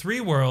of the three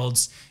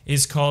worlds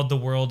is called the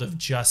world of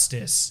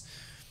justice.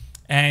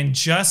 And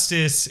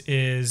justice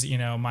is, you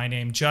know, my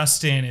name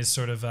Justin is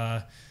sort of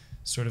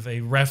a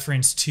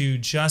reference to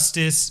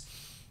justice.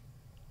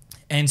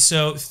 And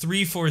so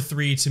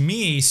 343 to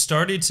me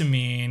started to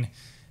mean,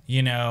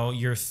 you know,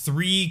 your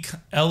three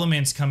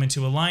elements come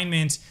into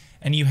alignment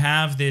and you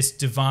have this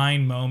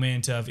divine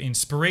moment of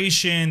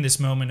inspiration, this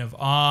moment of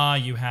awe,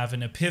 you have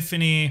an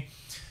epiphany,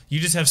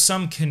 you just have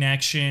some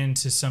connection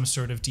to some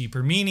sort of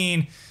deeper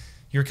meaning.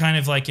 You're kind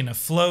of like in a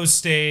flow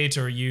state,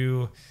 or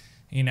you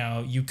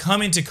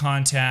come into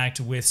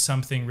contact with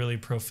something really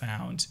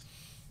profound.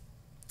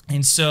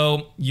 And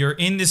so you're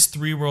in this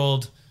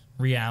three-world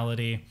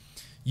reality.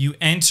 You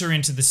enter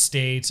into the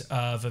state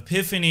of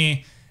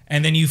epiphany,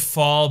 and then you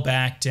fall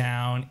back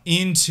down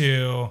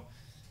into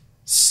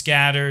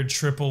scattered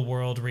triple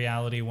world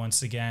reality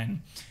once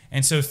again.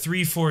 And so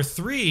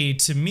 343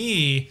 to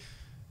me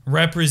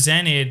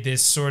represented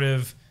this sort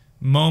of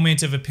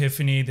moment of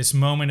epiphany, this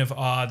moment of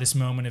awe, this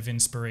moment of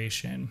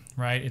inspiration,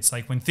 right? It's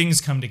like when things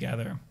come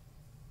together.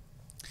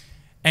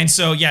 And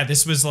so, yeah,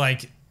 this was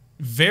like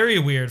very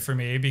weird for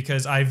me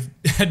because I've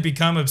had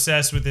become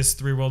obsessed with this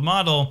three-world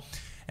model.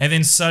 And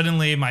then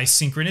suddenly my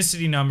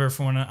synchronicity number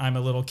from when I'm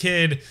a little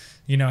kid,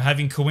 you know,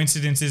 having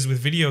coincidences with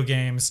video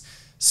games,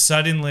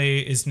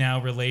 suddenly is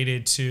now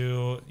related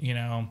to, you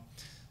know,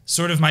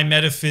 sort of my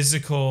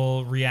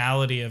metaphysical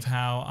reality of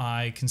how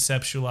I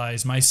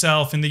conceptualize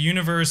myself and the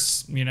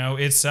universe, you know,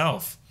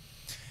 itself.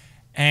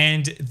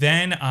 And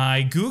then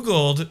I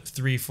Googled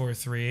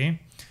 343.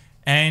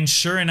 And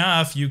sure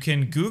enough, you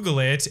can Google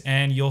it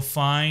and you'll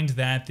find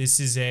that this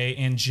is an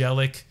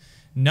angelic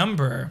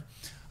number.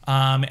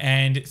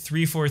 And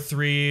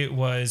 343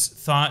 was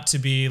thought to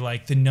be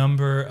like the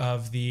number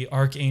of the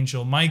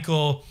Archangel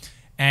Michael.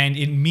 And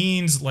it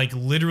means like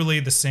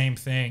literally the same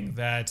thing,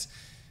 that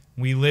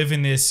we live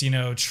in this, you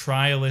know,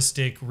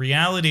 trialistic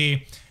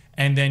reality.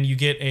 And then you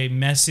get a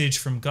message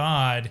from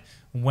God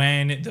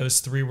when those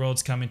three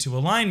worlds come into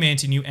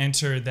alignment and you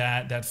enter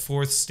that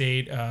fourth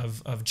state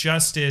of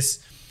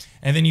justice.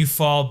 And then you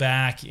fall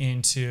back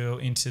into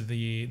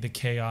the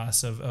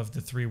chaos of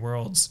the three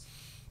worlds.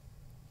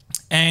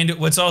 And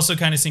what's also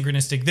kind of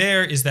synchronistic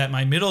there is that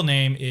my middle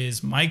name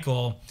is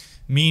Michael,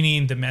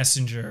 meaning the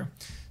messenger.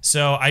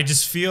 So I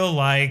just feel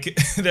like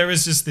there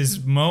was just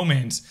this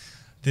moment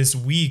this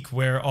week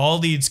where all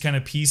these kind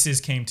of pieces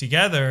came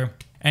together,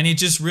 and it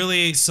just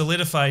really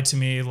solidified to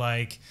me,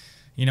 like,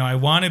 you know, I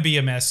want to be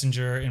a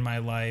messenger in my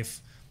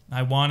life.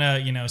 I want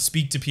to, you know,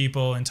 speak to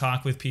people and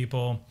talk with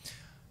people.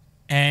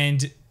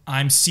 And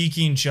I'm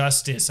seeking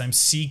justice. I'm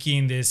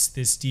seeking this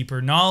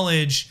deeper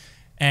knowledge.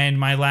 And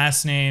my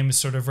last name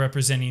sort of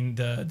representing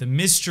the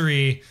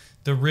mystery,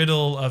 the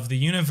riddle of the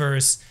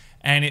universe.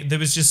 And there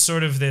was just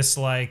sort of this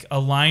like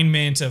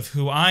alignment of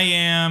who I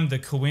am, the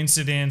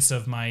coincidence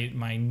of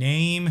my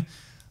name,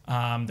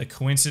 the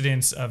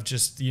coincidence of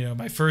just, you know,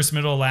 my first,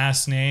 middle,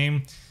 last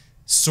name,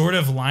 sort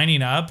of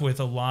lining up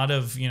with a lot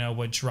of, you know,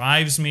 what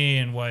drives me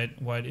and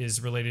what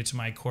is related to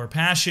my core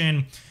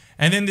passion.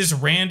 And then this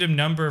random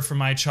number from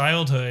my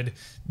childhood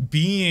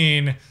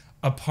being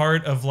a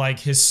part of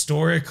like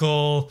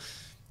historical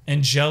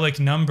angelic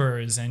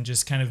numbers and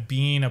just kind of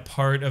being a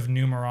part of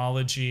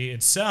numerology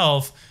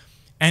itself.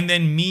 and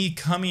then me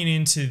coming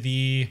into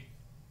the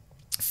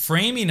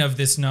framing of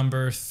this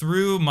number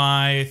through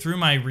my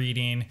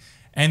reading,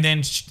 and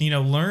then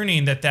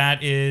learning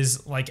that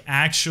is like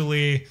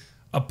actually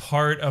a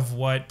part of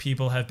what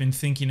people have been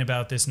thinking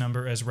about this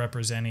number as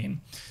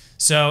representing.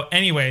 So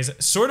anyways,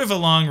 sort of a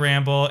long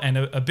ramble and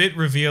a bit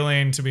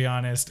revealing, to be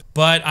honest,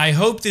 but I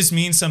hope this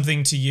means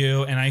something to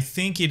you. And I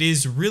think it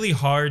is really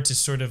hard to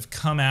sort of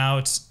come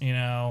out,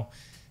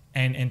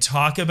 and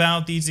talk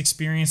about these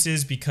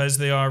experiences because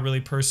they are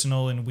really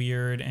personal and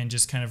weird and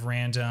just kind of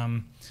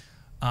random.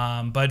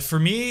 But for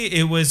me,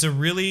 it was a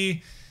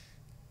really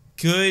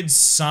good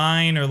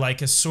sign, or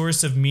like a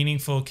source of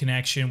meaningful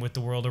connection with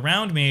the world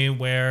around me,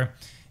 where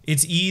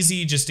it's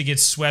easy just to get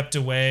swept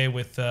away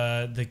with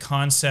the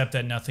concept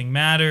that nothing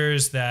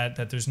matters,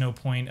 that there's no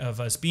point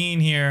of us being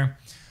here.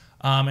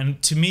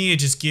 And to me, it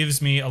just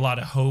gives me a lot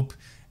of hope,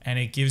 and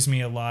it gives me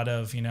a lot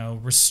of,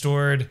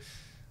 restored,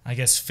 I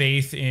guess,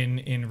 faith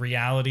in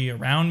reality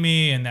around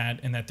me, and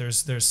that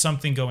there's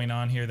something going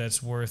on here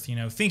that's worth,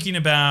 thinking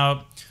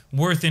about,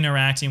 worth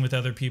interacting with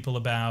other people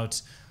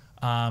about.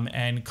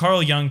 And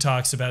Carl Jung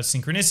talks about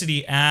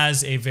synchronicity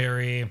as a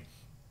very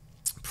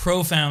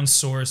profound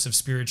source of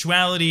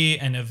spirituality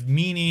and of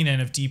meaning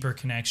and of deeper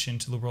connection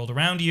to the world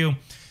around you.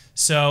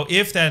 So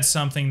if that's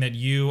something that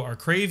you are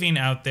craving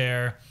out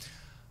there,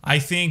 I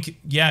think,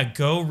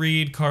 go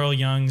read Carl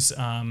Jung's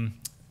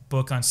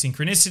book on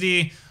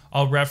synchronicity.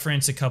 I'll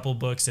reference a couple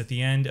books at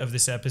the end of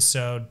this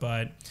episode,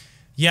 but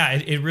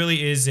it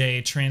really is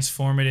a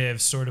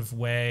transformative sort of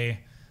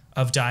way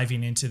of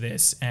diving into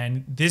this.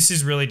 And this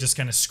is really just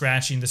kind of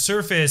scratching the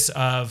surface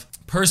of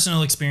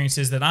personal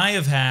experiences that I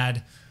have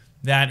had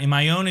that in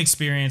my own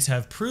experience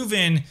have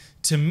proven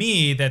to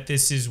me that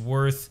this is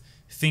worth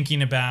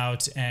thinking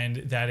about, and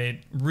that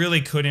it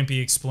really couldn't be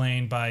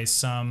explained by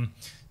some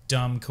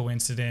dumb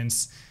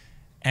coincidence.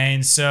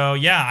 And so,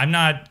 I'm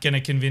not going to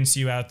convince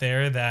you out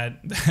there that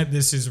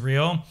this is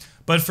real.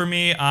 But for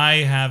me,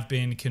 I have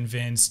been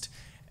convinced.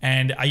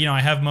 And,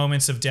 I have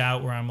moments of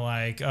doubt where I'm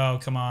like, oh,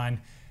 come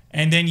on.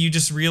 And then you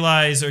just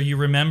realize, or you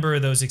remember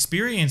those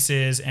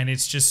experiences, and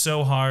it's just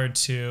so hard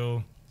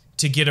to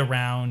get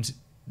around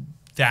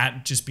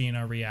that just being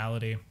our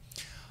reality.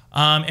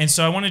 And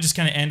so I want to just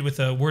kind of end with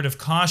a word of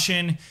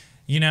caution.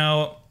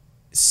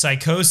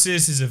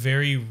 Psychosis is a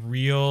very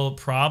real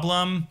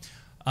problem,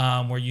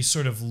 where you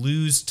sort of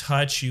lose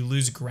touch, you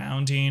lose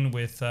grounding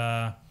with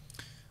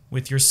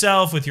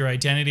yourself, with your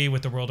identity,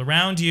 with the world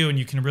around you, and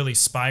you can really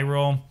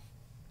spiral.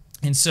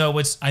 And so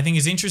what's I think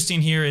is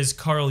interesting here is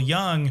Carl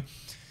Jung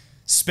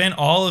spent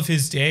all of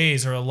his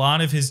days, or a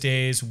lot of his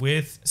days,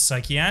 with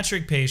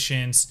psychiatric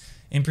patients,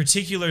 in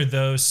particular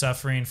those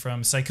suffering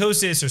from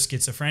psychosis or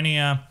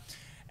schizophrenia.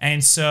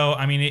 And so,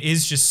 it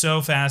is just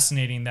so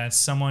fascinating that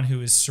someone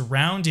who is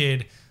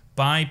surrounded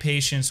by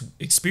patients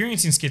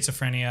experiencing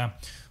schizophrenia,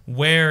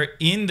 where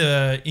in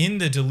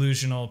the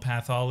delusional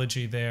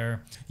pathology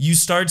there, you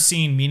start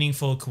seeing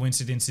meaningful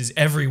coincidences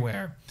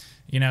everywhere.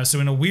 So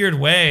in a weird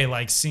way,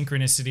 like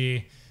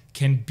synchronicity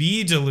can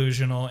be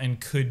delusional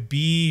and could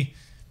be,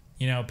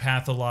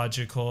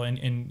 pathological.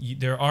 And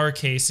there are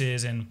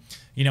cases, and,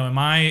 in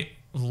my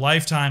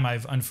lifetime,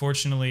 I've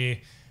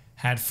unfortunately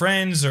had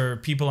friends or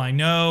people I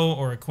know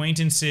or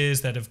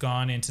acquaintances that have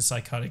gone into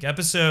psychotic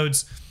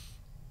episodes,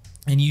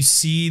 and you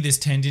see this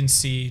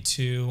tendency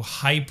to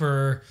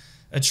hyper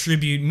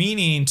attribute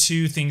meaning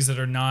to things that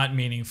are not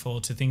meaningful,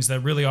 to things that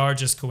really are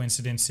just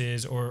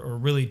coincidences, or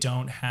really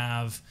don't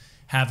have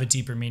a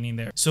deeper meaning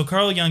there. So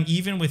Carl Jung,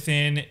 even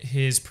within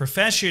his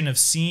profession of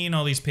seeing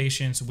all these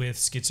patients with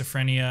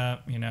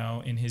schizophrenia,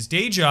 in his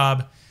day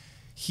job,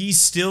 he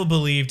still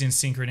believed in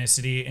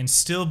synchronicity and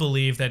still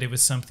believed that it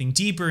was something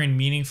deeper and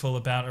meaningful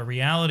about a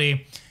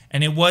reality.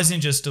 And it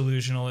wasn't just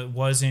delusional. It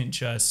wasn't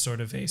just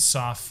sort of a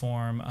soft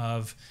form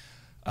of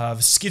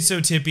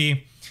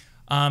schizotypy.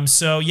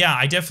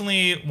 I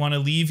definitely want to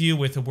leave you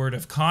with a word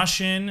of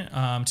caution,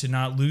 to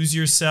not lose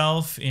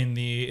yourself in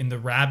the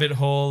rabbit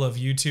hole of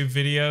YouTube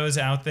videos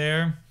out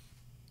there,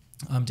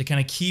 to kind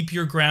of keep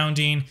your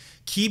grounding,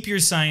 keep your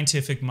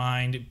scientific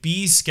mind,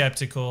 be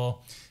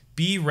skeptical,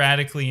 be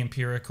radically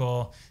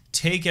empirical,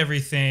 take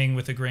everything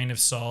with a grain of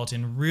salt,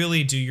 and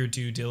really do your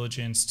due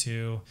diligence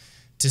to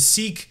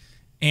seek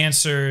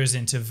answers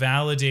and to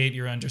validate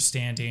your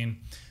understanding.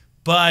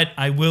 But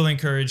I will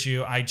encourage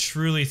you, I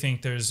truly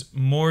think there's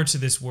more to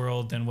this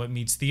world than what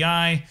meets the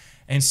eye.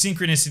 And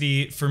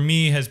synchronicity, for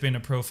me, has been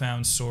a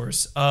profound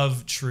source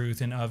of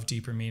truth and of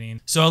deeper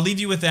meaning. So I'll leave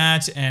you with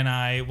that, and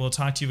I will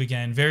talk to you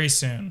again very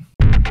soon.